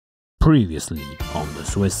Previously on the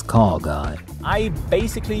Swiss Car Guy. I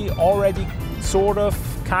basically already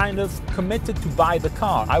kind of committed to buy the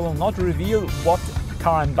car. I will not reveal what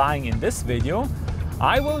car I'm buying in this video.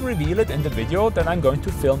 I will reveal it in the video that I'm going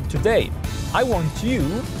to film today. I want you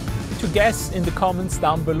to guess in the comments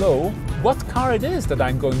down below what car it is that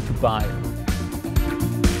I'm going to buy.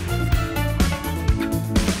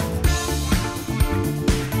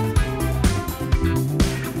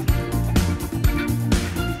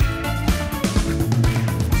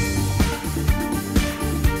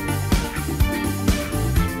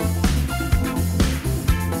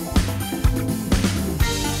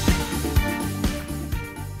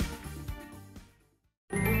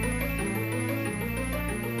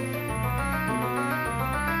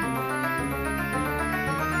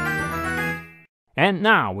 And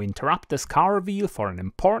now we interrupt this car reveal for an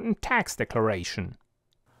important tax declaration.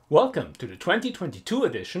 Welcome to the 2022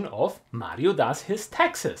 edition of Mario Does His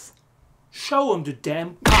Taxes. Show him the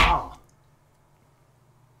damn car!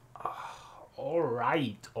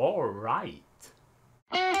 Alright.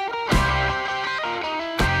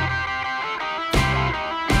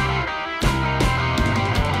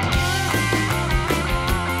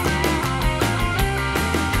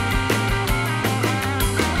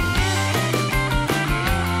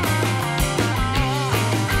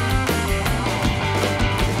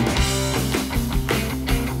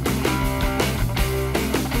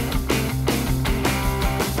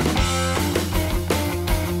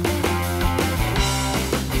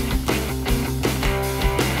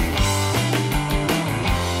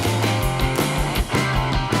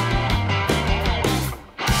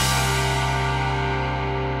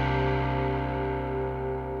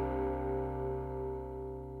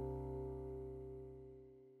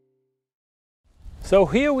 So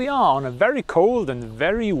here we are on a very cold and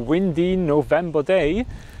very windy November day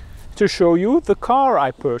to show you the car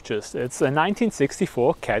I purchased. It's a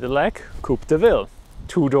 1964 Cadillac Coupe de Ville.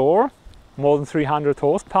 Two-door, more than 300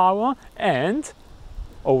 horsepower and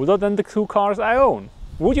older than the two cars I own.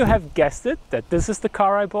 Would you have guessed it, that this is the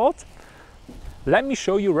car I bought? Let me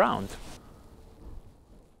show you around.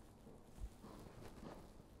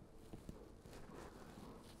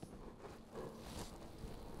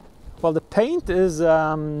 Well, the paint is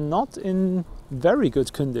not in very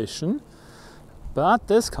good condition, but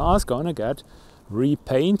this car is gonna get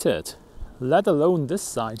repainted, let alone this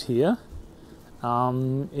side here.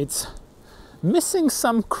 It's missing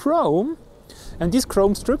some chrome, and these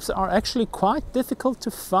chrome strips are actually quite difficult to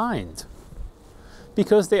find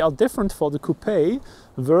because they are different for the coupe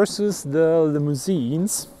versus the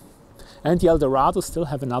limousines, and the Eldorado still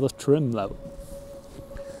have another trim level.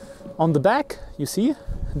 On the back, you see,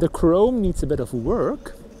 the chrome needs a bit of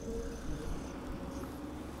work.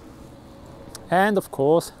 And of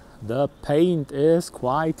course, the paint is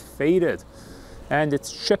quite faded and it's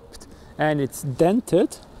chipped and it's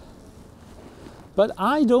dented. But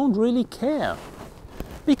I don't really care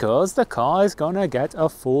because the car is gonna get a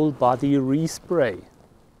full body respray.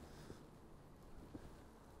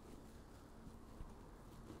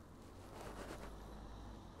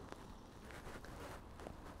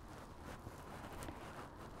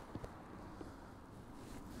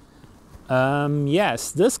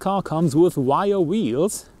 Yes, this car comes with wire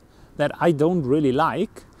wheels that I don't really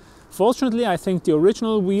like. Fortunately, I think the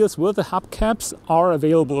original wheels with the hubcaps are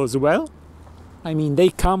available as well. I mean, they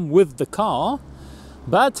come with the car,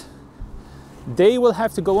 but they will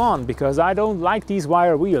have to go on because I don't like these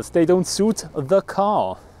wire wheels. They don't suit the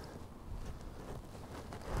car.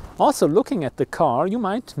 Also, looking at the car, you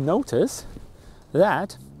might notice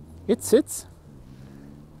that it sits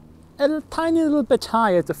a tiny little bit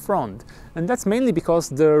high at the front, and that's mainly because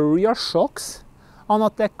the rear shocks are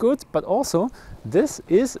not that good, but also this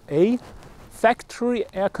is a factory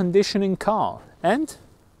air conditioning car and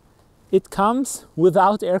it comes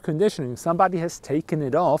without air conditioning. Somebody has taken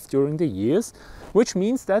it off during the years, which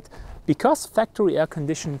means that because factory air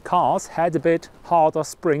conditioned cars had a bit harder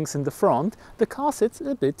springs in the front, the car sits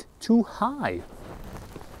a bit too high.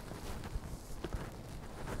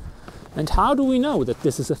 And how do we know that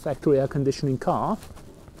this is a factory air conditioning car?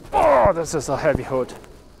 Oh, this is a heavy hood.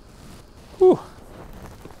 Whew.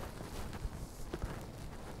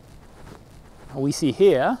 We see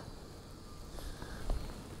here,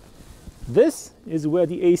 this is where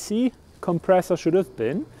the AC compressor should have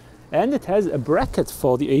been, and it has a bracket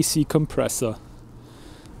for the AC compressor,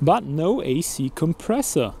 but no AC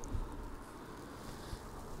compressor.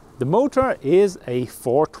 The motor is a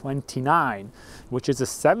 429, which is a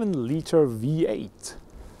 7-liter V8.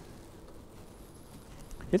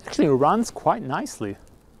 It actually runs quite nicely.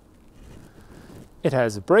 It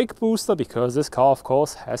has a brake booster because this car of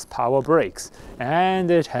course has power brakes,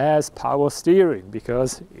 and it has power steering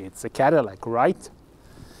because it's a Cadillac, right?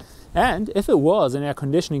 And if it was an air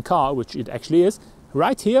conditioning car, which it actually is,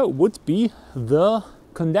 right here would be the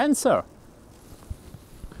condenser,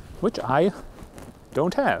 which I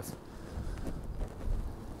don't have.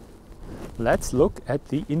 Let's look at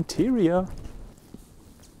the interior.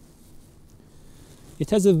 It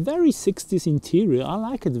has a very 60s interior, I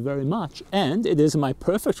like it very much, and it is my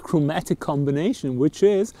perfect chromatic combination, which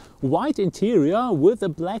is white interior with a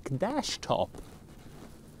black dash top.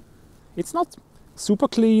 It's not super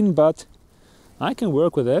clean, but I can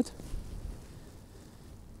work with it.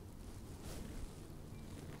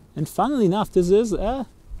 And funnily enough, this is a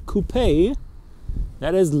coupe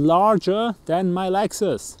that is larger than my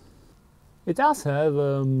Lexus. It does have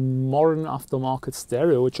a modern aftermarket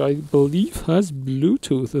stereo, which I believe has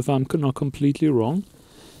Bluetooth, if I'm not completely wrong.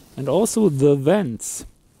 And also the vents.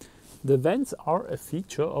 The vents are a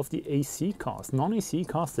feature of the AC cars. Non-AC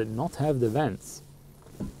cars did not have the vents.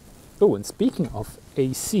 Oh, and speaking of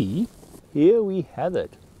AC, here we have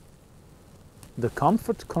it. The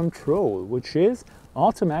Comfort Control, which is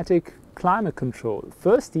automatic climate control.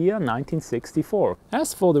 First year 1964.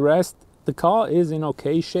 As for the rest, the car is in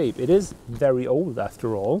okay shape. It is very old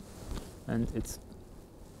after all, and it's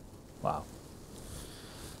wow.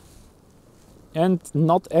 And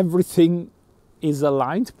not everything is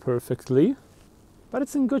aligned perfectly, but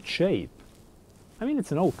it's in good shape. I mean,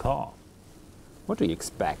 it's an old car. What do you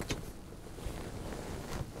expect?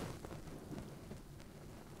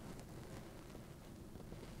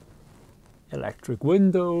 Electric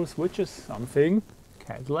windows, which is something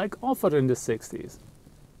Cadillac offered in the 60s.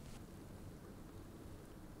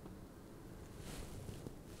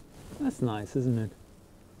 That's nice, isn't it?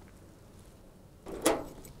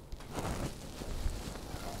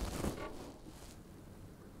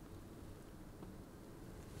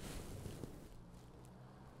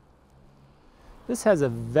 This has a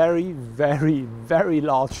very, very, very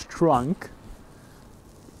large trunk.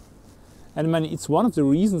 And I mean, it's one of the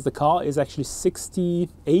reasons the car is actually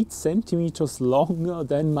 68 centimeters longer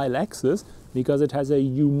than my Lexus, because it has a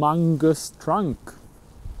humongous trunk.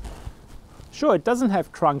 Sure, it doesn't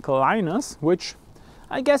have trunk liners, which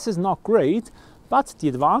I guess is not great, but the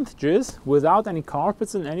advantage is, without any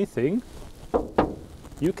carpets and anything,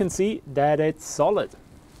 you can see that it's solid,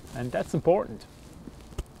 and that's important.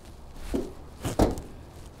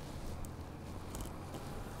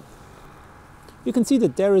 You can see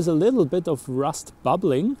that there is a little bit of rust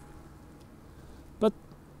bubbling, but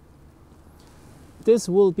this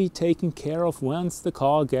will be taken care of once the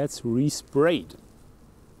car gets resprayed.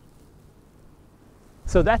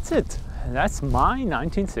 So that's it. That's my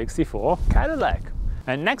 1964 Cadillac.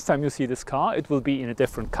 And next time you see this car, it will be in a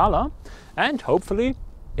different color and hopefully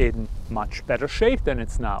in much better shape than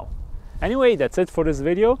it's now. Anyway, that's it for this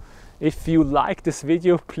video. If you like this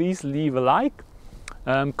video, please leave a like.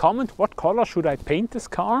 Comment what color should I paint this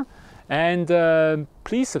car, and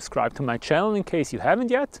please subscribe to my channel in case you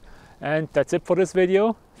haven't yet. And that's it for this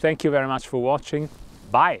video. Thank you very much for watching.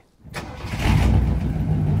 Bye.